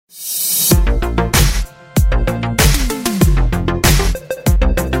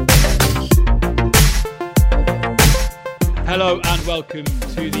Hello and welcome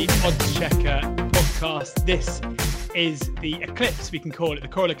to the Odds Checker podcast. This is the Eclipse, we can call it, the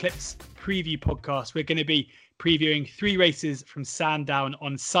Coral-Eclipse Preview podcast. We're going to be previewing 3 races from Sandown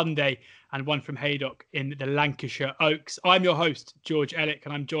on Sunday and 1 from Haydock in the Lancashire Oaks. I'm your host, George Ellick,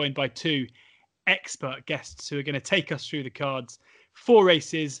 and I'm joined by 2 expert guests who are going to take us through the cards. 4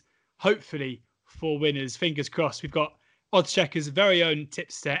 races, hopefully 4 winners. Fingers crossed. We've got Odds Checker's very own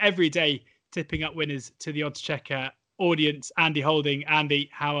tipster every day tipping up winners to the Odds Checker audience. Andy Holding. Andy,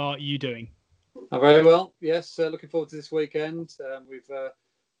 how are you doing? I'm very well. Yes, looking forward to this weekend. We've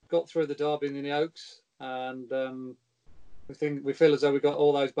got through the Derby in the Oaks, and we feel as though we've got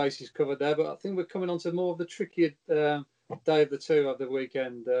all those bases covered there. But I think we're coming on to more of the trickier day of the 2 of the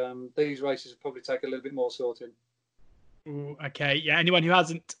weekend. These races will probably take a little bit more sorting. Ooh, okay, yeah. Anyone who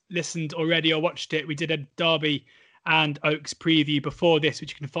hasn't listened already or watched it, we did a Derby and Oaks preview before this,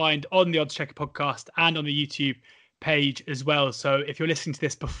 which you can find on the Odds Checker podcast and on the YouTube page as well. So if you're listening to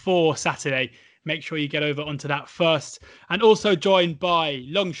this before Saturday, make sure you get over onto that first. And also joined by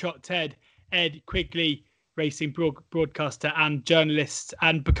Longshot Ted, Ed Quigley, racing broadcaster and journalist,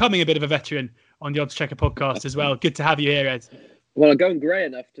 and becoming a bit of a veteran on the Odds Checker podcast as well. Good to have you here, Ed. Well, I'm going grey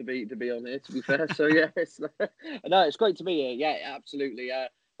enough to be on here, to be fair. So yeah, no, it's great to be here. Yeah, absolutely. A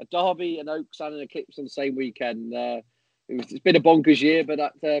Derby, an Oaks, and an Eclipse on the same weekend. It's been a bonkers year, but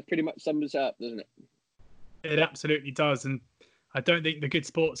that pretty much sums it up, doesn't it? It absolutely does, and I don't think the good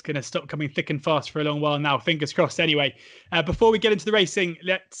sport's going to stop coming thick and fast for a long while now. Fingers crossed anyway. Before we get into the racing,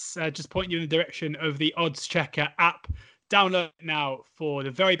 let's just point you in the direction of the Odds Checker app. Download it now for the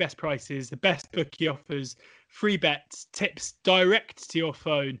very best prices, the best bookie offers, free bets, tips direct to your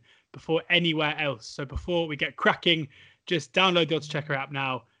phone before anywhere else. So before we get cracking, just download the Odds Checker app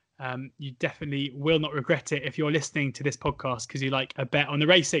now. You definitely will not regret it if you're listening to this podcast because you like a bet on the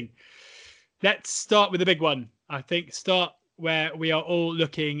racing. Let's start with the big one. I think start where we are all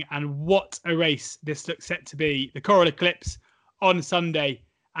looking, and what a race this looks set to be. The Coral-Eclipse on Sunday,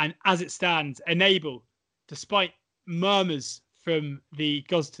 and as it stands, Enable, despite murmurs from the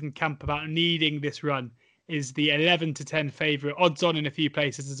Gosden camp about needing this run, is the 11-10 favourite. Odds on in a few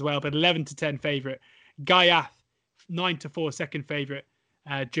places as well, but 11-10 favourite. Gaiath, 9-4 second favourite.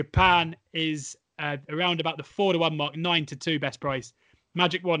 Japan is around about the 4-1 mark, 9-2 best price.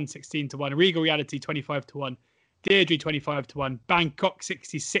 Magic Wand 16-1, Regal Reality 25-1, Deirdre 25-1, Bangkok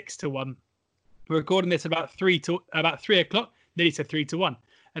 66-1. We're recording this at about 3 o'clock, nearly to 3-1,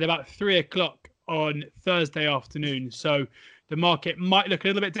 at about 3 o'clock on Thursday afternoon. So the market might look a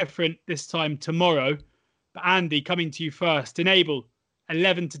little bit different this time tomorrow. But Andy, coming to you first, Enable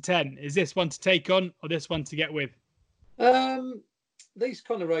 11-10. Is this one to take on or this one to get with? These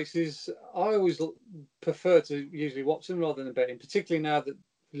kind of races, I always prefer to usually watch them rather than betting, particularly now that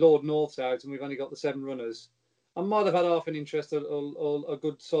Lord North's out and we've only got the 7 runners. I might have had half an interest or a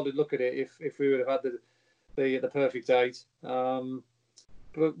good solid look at it if we would have had the perfect 8.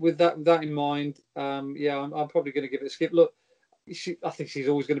 But with that in mind, I'm probably going to give it a skip. Look, I think she's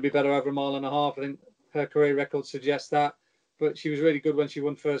always going to be better over a mile and a half. I think her career record suggests that. But she was really good when she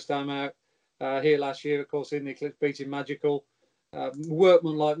won first time out here last year, of course, in the Eclipse, beating Magical.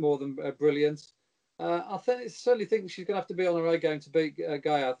 Workmanlike more than brilliant. I certainly think she's going to have to be on her A game to beat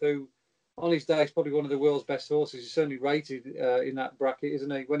Gaiath, who on his day is probably one of the world's best horses. He's certainly rated in that bracket,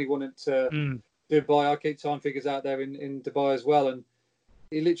 isn't he? When he won at Dubai, I keep time figures out there in Dubai as well, and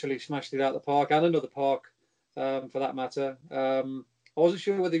he literally smashed it out of the park, and another park for that matter. I wasn't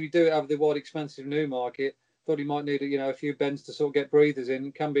sure whether he'd do it over the wide, expensive Newmarket. Thought he might need a few bends to sort of get breathers in.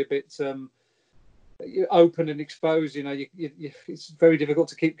 It can be a bit open and exposed. It's very difficult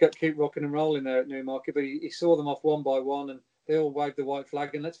to keep rocking and rolling there at Newmarket. But he saw them off one by one, and they all waved the white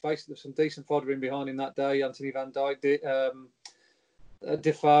flag. And let's face it, there's some decent fodder in behind him that day. Anthony Van Dyke,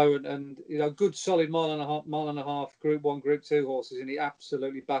 Defoe, and good solid mile and a half Group 1, Group 2 horses, and he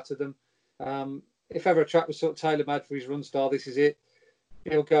absolutely battered them. If ever a track was sort of tailor-made for his run style, this is it.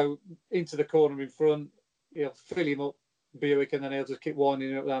 He'll go into the corner in front. He'll fill him up, Buick, and then he'll just keep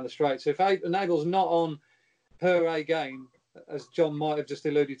winding up down the straight. So if Enable's not on her A game, as John might have just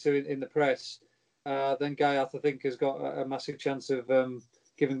alluded to in the press, then Gaiath, I think, has got a massive chance of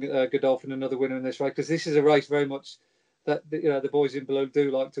giving Godolphin another winner in this race, because this is a race very much that the boys in blue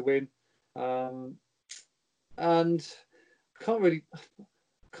do like to win, and can't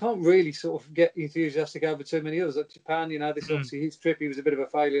really sort of get enthusiastic over too many others. Like Japan, this obviously his trip, he was a bit of a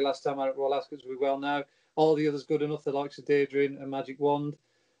failure last time out at Royal Ascot, as we well know. All the others good enough, the likes of Deirdre and Magic Wand.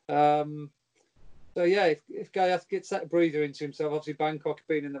 So yeah, if Gaiath gets that breather into himself, obviously Bangkok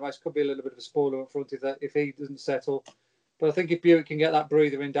being in the race could be a little bit of a spoiler up front if he doesn't settle. But I think if Buick can get that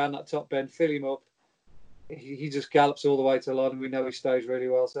breather in down that top bend, fill him up, he just gallops all the way to the line, and we know he stays really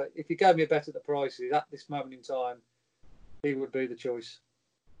well. So if you gave me a bet at the prices at this moment in time, he would be the choice.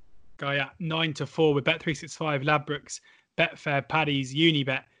 Guy at 9-4 with Bet365, Ladbrokes, Betfair, Paddy's,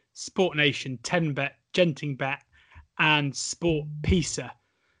 Unibet, Sport Nation, 10Bet, Genting Bet, and Sport Pisa.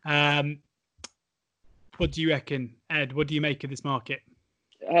 What do you reckon, Ed? What do you make of this market?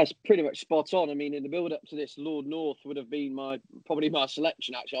 That's pretty much spot on. I mean, in the build up to this, Lord North would have been probably my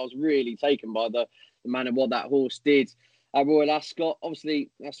selection. Actually, I was really taken by the man and what that horse did at Royal Ascot.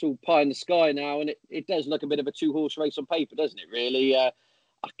 Obviously, that's all pie in the sky now, and it does look a bit of a 2-horse race on paper, doesn't it? Really, I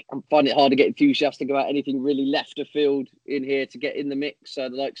find it hard to get enthusiastic about anything really left of field in here to get in the mix. The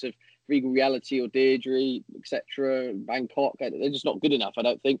likes of Regal Reality or Deirdre, etc., Bangkok, they're just not good enough, I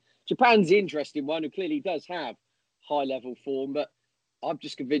don't think. Japan's the interesting one, who clearly does have high level form, but I'm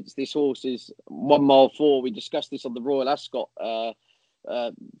just convinced this horse is 1 mile 4. We discussed this on the Royal Ascot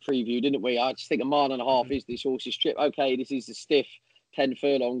preview, didn't we? I just think 1.5 miles is this horse's trip. Okay, this is the stiff 10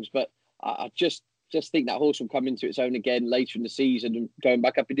 furlongs, but I just think that horse will come into its own again later in the season and going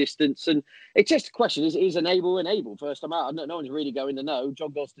back up a distance. And it's just a question: is Enable first time out? No one's really going to know.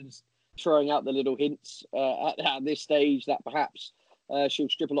 John Gosden's throwing out the little hints at this stage that perhaps she'll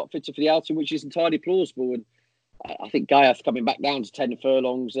strip a lot fitter for the outing, which is entirely plausible. And I think Gaiath coming back down to 10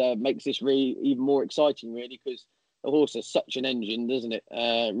 furlongs makes this really even more exciting, really, because the horse has such an engine, doesn't it?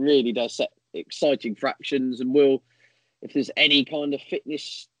 Really does set exciting fractions, and will, if there's any kind of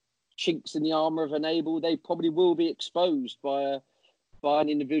fitness chinks in the armour of Enable, they probably will be exposed by an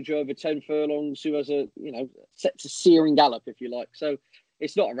individual over 10 furlongs who has sets a searing gallop, if you like. So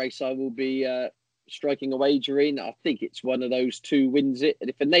it's not a race I will be striking a wager in. I think it's one of those two wins it. And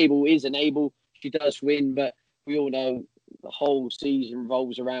if Enable is Enable, she does win, but we all know the whole season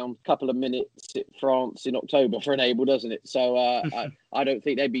revolves around a couple of minutes at France in October for Enable, doesn't it? So I don't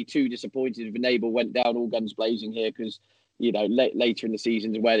think they'd be too disappointed if Enable went down all guns blazing here, because, later in the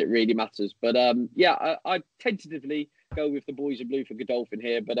season is where it really matters. But I tentatively go with the Boys in Blue for Godolphin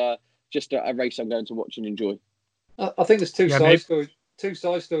here, but just a race I'm going to watch and enjoy. I think there's two side stories. Two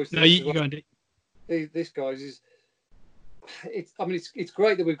side stories. No, you go, Andy. This guy's is. It's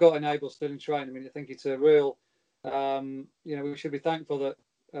great that we've got Enable still in training. I mean, I think it's a real. We should be thankful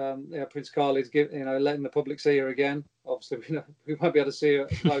that Prince Carl is letting the public see her again. Obviously, we won't be able to see her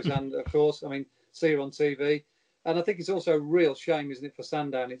close hand, of course. I mean, see her on TV. And I think it's also a real shame, isn't it, for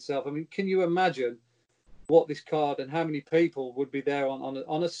Sandown itself? I mean, can you imagine what this card and how many people would be there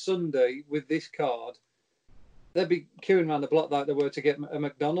on a Sunday with this card? They'd be queuing around the block like they were to get a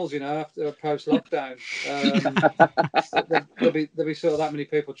McDonald's, after post-lockdown. There'd be sort of that many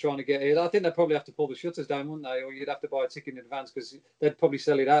people trying to get in. I think they'd probably have to pull the shutters down, wouldn't they? Or you'd have to buy a ticket in advance, because they'd probably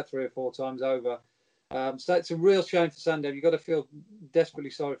sell it out 3 or 4 times over. So it's a real shame for Sandown. You've got to feel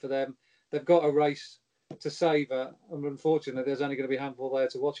desperately sorry for them. They've got a race to savour, and unfortunately, there's only going to be a handful there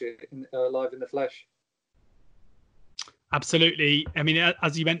to watch it live in the flesh. Absolutely. I mean,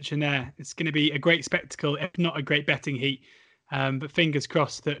 as you mentioned there, it's going to be a great spectacle, if not a great betting heat. But fingers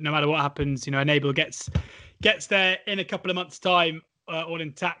crossed that no matter what happens, Enable gets there in a couple of months' time, all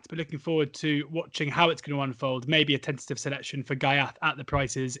intact. But looking forward to watching how it's going to unfold. Maybe a tentative selection for Gaiath at the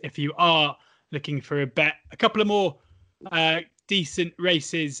prices if you are looking for a bet. A couple of more decent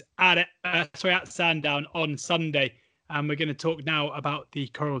races at Sandown on Sunday. And we're going to talk now about the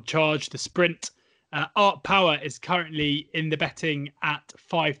Coral Charge, the sprint. Art Power is currently in the betting at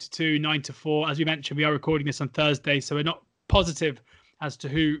 5-2, 9-4. As we mentioned, we are recording this on Thursday, so we're not positive as to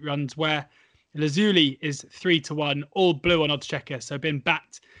who runs where. Lazuli is 3-1, all blue on Oddschecker, so been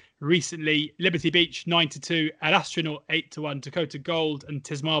backed recently. Liberty Beach 9-2, Al Astronaut 8-1, Dakota Gold and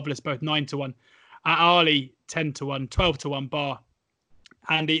Tis Marvelous both 9-1. At Arley 10-1, 12-1 bar.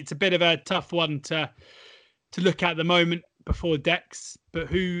 Andy, it's a bit of a tough one to look at the moment before Dex, but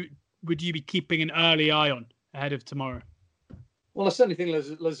who would you be keeping an early eye on ahead of tomorrow? Well, I certainly think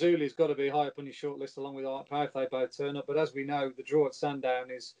Lazuli's got to be high up on your shortlist along with Art Power if they both turn up. But as we know, the draw at Sandown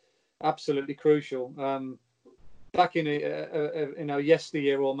is absolutely crucial. Back in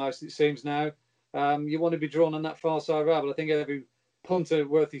yesteryear almost, it seems now, you want to be drawn on that far side rail. But I think every punter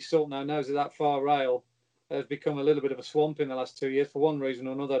worth his salt now knows that far rail has become a little bit of a swamp in the last 2 years for one reason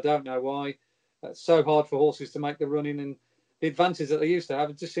or another. I don't know why. It's so hard for horses to make the running, and the advantage that they used to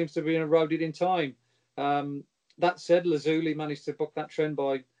have, it just seems to be eroded in time. That said, Lazuli managed to buck that trend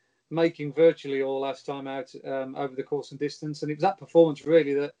by making virtually all last time out over the course and distance. And it was that performance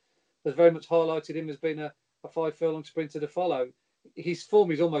really that has very much highlighted him as being a 5 furlong sprinter to follow. His form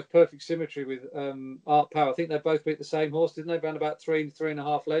is almost perfect symmetry with Art Power. I think they both beat the same horse, didn't they? Around about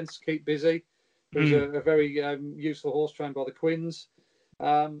 3.5 lengths. Keep Busy. It was a very useful horse trained by the Quins.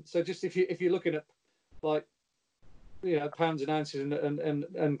 So just if you're looking at like, pounds and ounces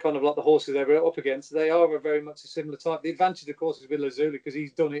and kind of like the horses they were up against, they are very much a similar type. The advantage, of course, is with Lazuli because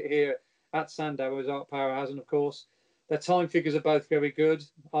he's done it here at Sandow as Art Power has, and of course, their time figures are both very good.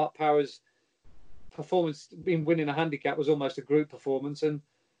 Art Power's performance in winning a handicap was almost a group performance, and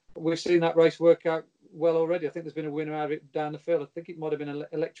we've seen that race work out well already. I think there's been a winner out of it down the field. I think it might have been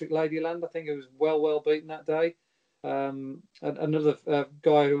Electric Ladyland. I think it was well beaten that day. And another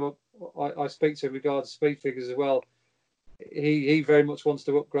guy who I speak to regards speed figures as well, he very much wants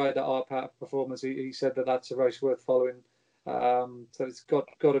to upgrade that Art Power performance. He said that that's a race worth following. So it's got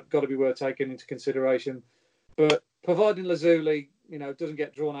to be worth taking into consideration. But providing Lazuli, doesn't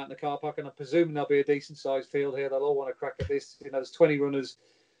get drawn out in the car park, and I'm presuming there'll be a decent sized field here. They'll all want to crack at this. There's 20 runners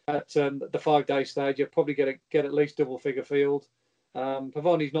at the 5-day stage. You'll probably get at least double figure field.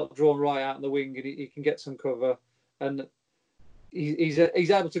 Providing he's not drawn right out in the wing and he can get some cover, and he's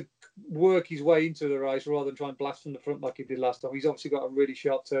able to work his way into the race rather than try and blast from the front like he did last time. He's obviously got a really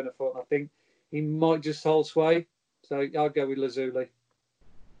sharp turn of foot, and I think he might just hold sway. So I'll go with Lazuli.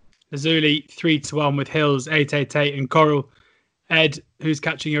 Lazuli 3-1 with Hills 888 and Coral. Ed, who's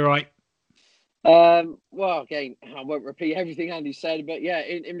catching your right? Well, again, I won't repeat everything Andy said, but yeah,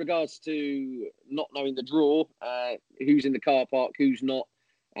 in regards to not knowing the draw, who's in the car park, who's not,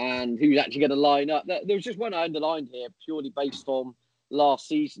 and who's actually going to line up. There was just one I underlined here, purely based on last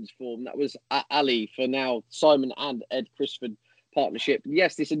season's form. That was Ali for now Simon and Ed Crisford partnership.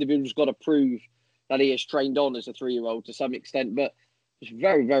 Yes, this individual's got to prove that he has trained on as a 3-year-old to some extent, but it's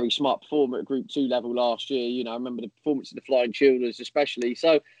very, very smart performer at Group 2 level last year. I remember the performance of the Flying Childers especially.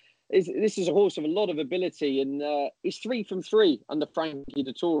 So this is a horse of a lot of ability, and he's 3 from 3 under Frankie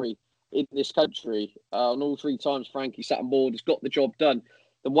Dettori in this country. And all 3 times Frankie sat on board, has got the job done.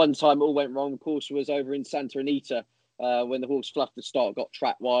 The one time it all went wrong, of course, was over in Santa Anita when the horse fluffed the start, got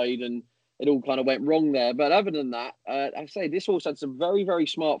track wide, and it all kind of went wrong there. But other than that, I say this horse had some very, very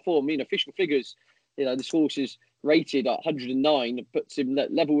smart form. Official figures, this horse is rated at 109. It puts him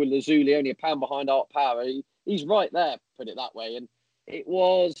level with Lazuli, only a pound behind Art Power. He's right there, put it that way. And it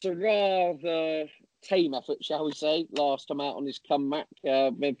was a rather tame effort, shall we say, last time out on his comeback,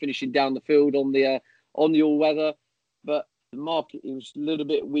 then finishing down the field on the all-weather. But the market, it was a little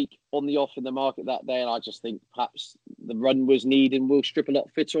bit weak on the off in the market that day, and I just think perhaps the run was needed and will strip a lot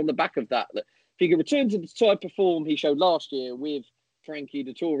fitter on the back of that. If he could return to the type of form he showed last year with Frankie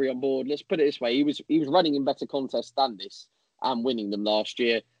Dettori on board, let's put it this way, he was running in better contests than this and winning them last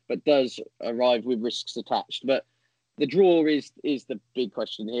year, but does arrive with risks attached. But the draw is the big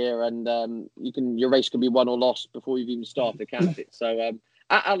question here, and your race can be won or lost before you've even started to count it. So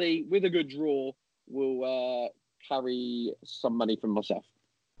at Ali, with a good draw, will carry some money from myself.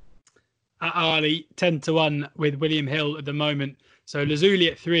 At Ali, 10-1 with William Hill at the moment. So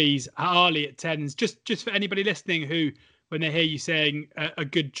Lazuli at 3s, at Ali at 10s. Just for anybody listening who, when they hear you saying a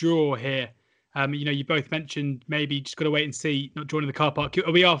good draw here, you both mentioned maybe just got to wait and see, not drawing in the car park.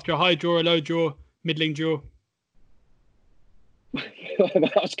 Are we after a high draw, a low draw, middling draw?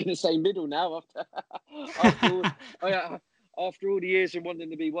 I was going to say middle now after all the years of wanting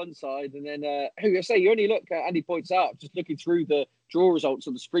to be one side, and then who I say you only look at, Andy points out, just looking through the draw results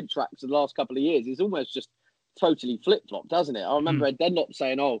of the sprint tracks of the last couple of years, it's almost just totally flip-flopped, doesn't it? I remember Ed Denlop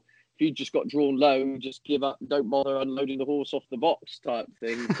saying, "Oh, if you just got drawn low, just give up, don't bother unloading the horse off the box," type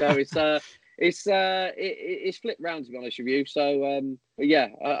thing. So it's flipped round, to be honest with you. So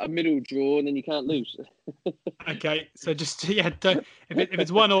a middle draw, and then you can't lose. Okay, so just if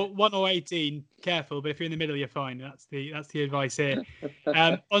it's 1 or 18, careful. But if you're in the middle, you're fine. That's the advice here.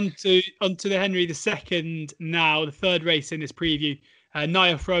 Onto the Henry II now, the third race in this preview.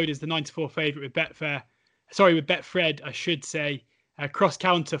 Nyaf Road is the 9-4 favourite with Betfair. Sorry, with Betfred, I should say. Cross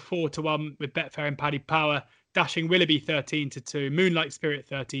Counter 4-1 with Betfair and Paddy Power. Dashing Willoughby 13-2. Moonlight Spirit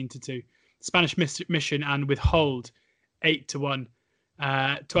 13-2. Spanish Mission and Withhold 8-1.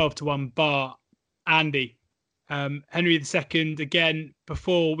 12-1 Bar. Andy. Henry II, again,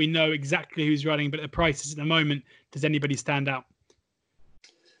 before we know exactly who's running, but at the prices at the moment, does anybody stand out?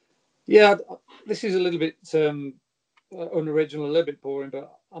 Yeah, this is a little bit unoriginal, a little bit boring,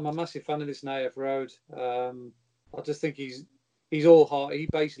 but I'm a massive fan of this Nyaf Road. I just think he's all heart. He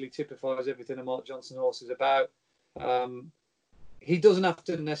basically typifies everything a Mark Johnson horse is about. He doesn't have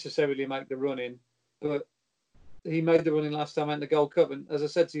to necessarily make the running, but he made the running last time out in the Gold Cup. And as I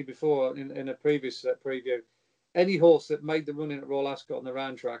said to you before in a previous preview, any horse that made the running at Royal Ascot on the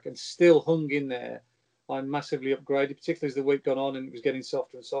round track and still hung in there, I'm massively upgraded, particularly as the week gone on and it was getting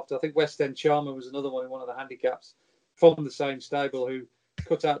softer and softer. I think West End Charmer was another one in one of the handicaps from the same stable who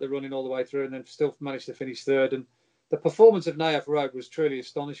cut out the running all the way through and then still managed to finish third. And the performance of Nyaf Road was truly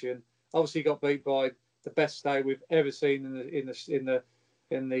astonishing. Obviously, he got beat by the best stay we've ever seen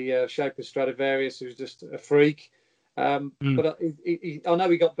in the shape of Stradivarius, who's just a freak. But I know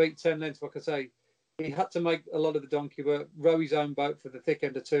he got beat 10 lengths. Like I say, he had to make a lot of the donkey work, row his own boat for the thick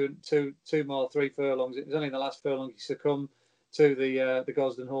end of 2 mile 3 furlongs. It was only in the last furlong he succumbed to the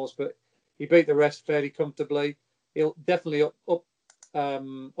Gosden horse, but he beat the rest fairly comfortably. He'll definitely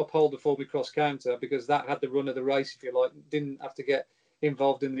uphold the Formby Cross Counter, because that had the run of the race, if you like. Didn't have to get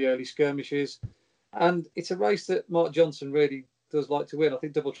involved in the early skirmishes. And it's a race that Mark Johnson really does like to win. I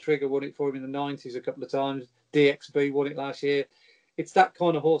think Double Trigger won it for him in the 90s a couple of times. DXB won it last year. It's that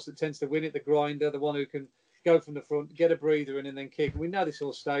kind of horse that tends to win it, the grinder, the one who can go from the front, get a breather in and then kick. We know this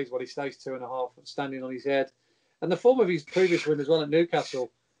horse stays, he stays 2.5 standing on his head. And the form of his previous win as well at Newcastle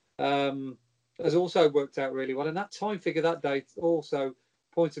has also worked out really well. And that time figure that day also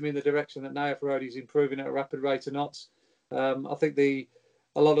points him in the direction that Naya Ferrodi is improving at a rapid rate of knots. I think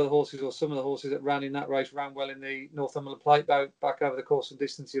a lot of the horses, or some of the horses that ran in that race, ran well in the Northumberland Plate back over the course and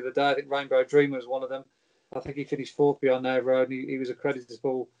distance the other day. I think Rainbow Dreamer was one of them. I think he finished 4th behind Naya Ferrodi. He was a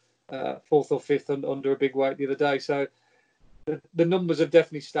creditable 4th or 5th under a big weight the other day. So the numbers have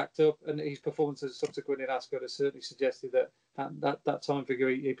definitely stacked up, and his performances subsequently at Ascot has certainly suggested that time figure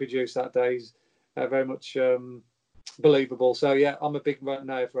he produced that day is very much believable. So yeah, I'm a big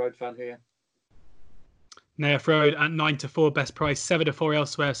Naya Ferrodi fan here. Naya Ferrodi at 9-4 best price, 7-4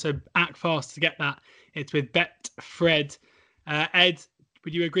 elsewhere. So act fast to get that. It's with Betfred. Ed,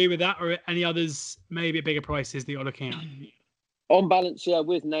 would you agree with that, or any others maybe at bigger prices that you're looking at? On balance,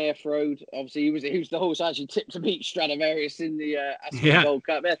 with Naya Ferrodi, obviously he was the horse actually tipped to beat Stradivarius in the Ascot Gold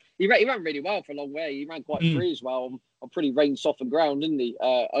Cup. Yeah, he ran really well for a long way. He ran quite free as well on pretty rain-softened ground, didn't he,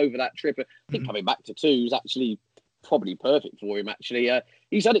 over that trip? I think coming back to 2 is actually probably perfect for him, actually.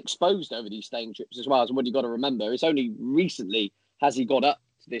 He's unexposed over these staying trips as well. And what you've got to remember, it's only recently has he got up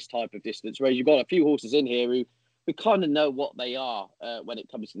to this type of distance, whereas you've got a few horses in here who we kind of know what they are when it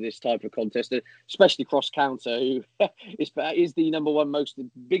comes to this type of contest, especially Cross Counter, who is the number one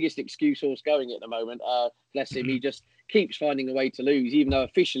biggest excuse horse going at the moment. Bless him, he just keeps finding a way to lose, even though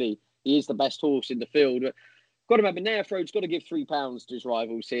officially he is the best horse in the field. But got to remember, Naya Ferrodi's got to give £3 to his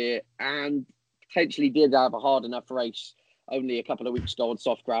rivals here, and potentially did have a hard enough race only a couple of weeks ago on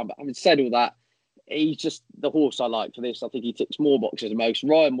soft ground. But having said all that, he's just the horse I like for this. I think he ticks more boxes than most.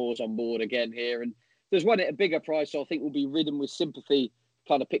 Ryan Moore's on board again here, and there's one at a bigger price, so I think will be ridden with sympathy,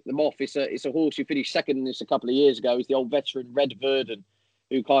 kind of pick them off. It's a horse who finished second in this a couple of years ago. It's the old veteran Red Verdon,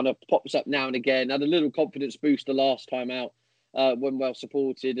 who kind of pops up now and again. Had a little confidence boost the last time out when well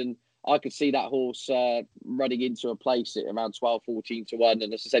supported, and I could see that horse running into a place at around 12-14 to 1.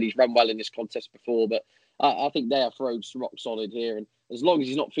 And as I said, he's run well in this contest before, but I think Naya Ferrodi's rock solid here. And as long as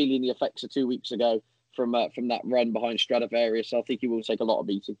he's not feeling the effects of 2 weeks ago from that run behind Stradivarius, I think he will take a lot of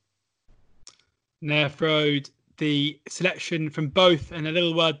beating. Naya Ferrodi, the selection from both, and a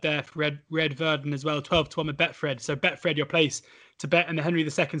little word there for Red Verdon as well, 12 to 1 with Betfred. So Betfred, your place to bet in the Henry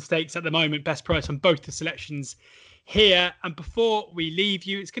II Stakes at the moment. Best price on both the selections here. And before we leave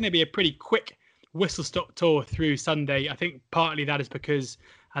you, it's going to be a pretty quick whistle-stop tour through Sunday. I think partly that is because,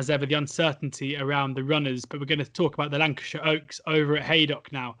 as ever, the uncertainty around the runners. But we're going to talk about the Lancashire Oaks over at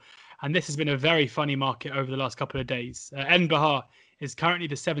Haydock now. And this has been a very funny market over the last couple of days. Enbahar is currently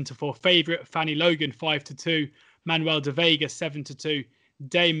the 7-4 favourite. Fanny Logan 5-2. Manuel de Vega 7-2.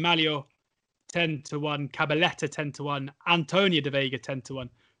 Dame Malio 10-1. Cabaletta 10-1. Antonia de Vega 10-1.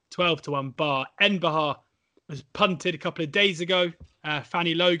 12-1 bar. Enbahar was punted a couple of days ago.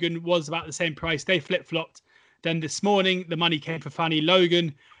 Fanny Logan was about the same price. They flip-flopped. Then this morning, the money came for Fanny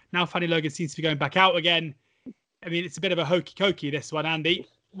Logan. Now Fanny Logan seems to be going back out again. I mean, it's a bit of a hokey-cokey, this one, Andy.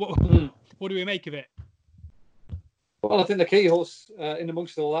 What do we make of it? Well, I think the key horse in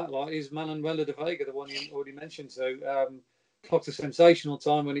amongst all that lot is Manuela de Vega, the one you already mentioned. So clocked a sensational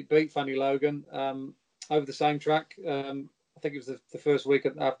time when it beat Fanny Logan over the same track. I think it was the first week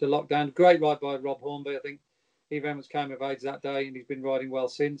after lockdown. Great ride by Rob Hornby. I think he very much came of age that day, and he's been riding well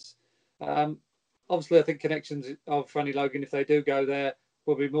since. Obviously, I think connections of Fanny Logan, if they do go there,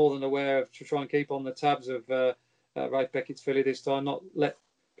 will be more than aware of to try and keep on the tabs of Rafe Beckett's filly this time, not let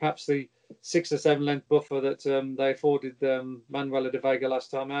perhaps the 6 or 7 length buffer that they afforded Manuela de Vega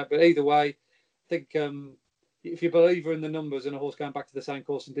last time out. But either way, I think if you're a believer in the numbers and a horse going back to the same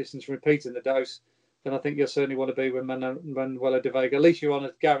course and distance and repeating the dose, then I think you'll certainly want to be with Manuela de Vega. At least you're on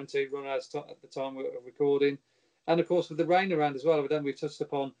a guaranteed run at the time of recording. And of course, with the rain around as well, we've touched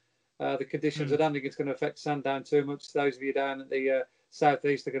upon the conditions. I don't think it's going to affect Sandown too much. Those of you down at the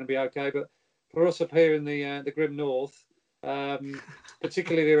southeast are going to be okay. But for us up here in the grim north,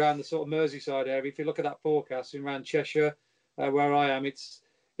 particularly around the sort of Merseyside area, if you look at that forecast around Cheshire, where I am, it's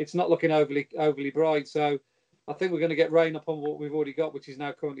it's not looking overly bright. So I think we're going to get rain upon what we've already got, which is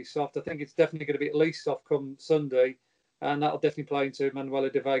now currently soft. I think it's definitely going to be at least soft come Sunday, and that'll definitely play into Manuela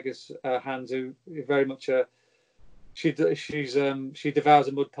de Vega's hands, who very much she devours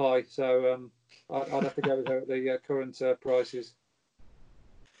a mud pie. So I'd have to go with her at the current prices.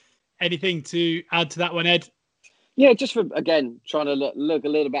 Anything to add to that one, Ed? Yeah, just for, again, trying to look a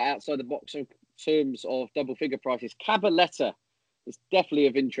little bit outside the box in terms of double figure prices. Cabaletta is definitely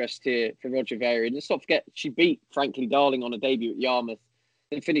of interest here for Roger Varian. And let's not forget, she beat Frankly Darling on a debut at Yarmouth,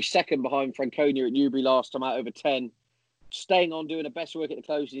 then finished second behind Franconia at Newbury last time out over 10. Staying on, doing the best work at the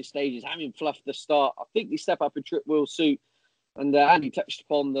closing stages, having fluffed the start. I think they step up a trip wheel suit. And Andy touched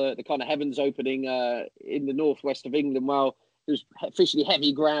upon the kind of heavens opening in the northwest of England. Well, it was officially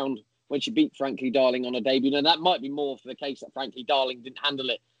heavy ground when she beat Frankly Darling on her debut. And that might be more for the case that Frankly Darling didn't handle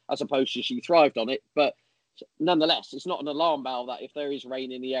it as opposed to she thrived on it. But nonetheless, it's not an alarm bell that if there is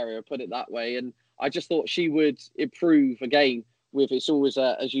rain in the area, put it that way. And I just thought she would improve again with, it's always,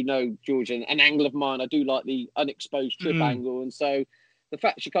 as you know, George, an angle of mine. I do like the unexposed trip angle. And so the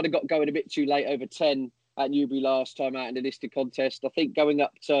fact she kind of got going a bit too late over 10 at Newbury last time out in the listed contest, I think going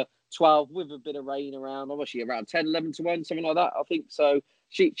up to 12 with a bit of rain around, obviously around 10, 11 to 1, something like that. I think so.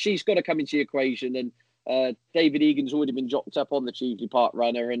 She's got to come into the equation, and David Egan's already been dropped up on the Cheveley Park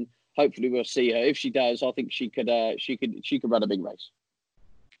runner, and hopefully we'll see her. If she does, I think she could run a big race.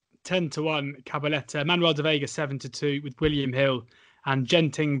 10 to 1, Cabaletta. Manuel de Vega 7 to 2 with William Hill and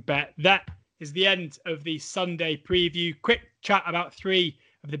Genting Bet. That is the end of the Sunday preview. Quick chat about 3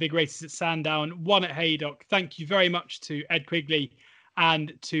 of the big races at Sandown, 1 at Haydock. Thank you very much to Ed Quigley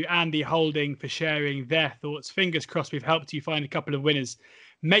and to Andy Holding for sharing their thoughts. Fingers crossed we've helped you find a couple of winners.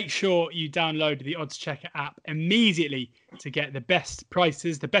 Make sure you download the Odds Checker app immediately to get the best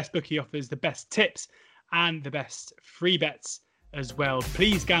prices, the best bookie offers, the best tips, and the best free bets as well.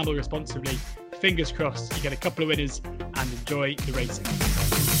 Please gamble responsibly. Fingers crossed you get a couple of winners and enjoy the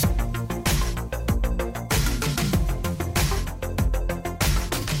racing.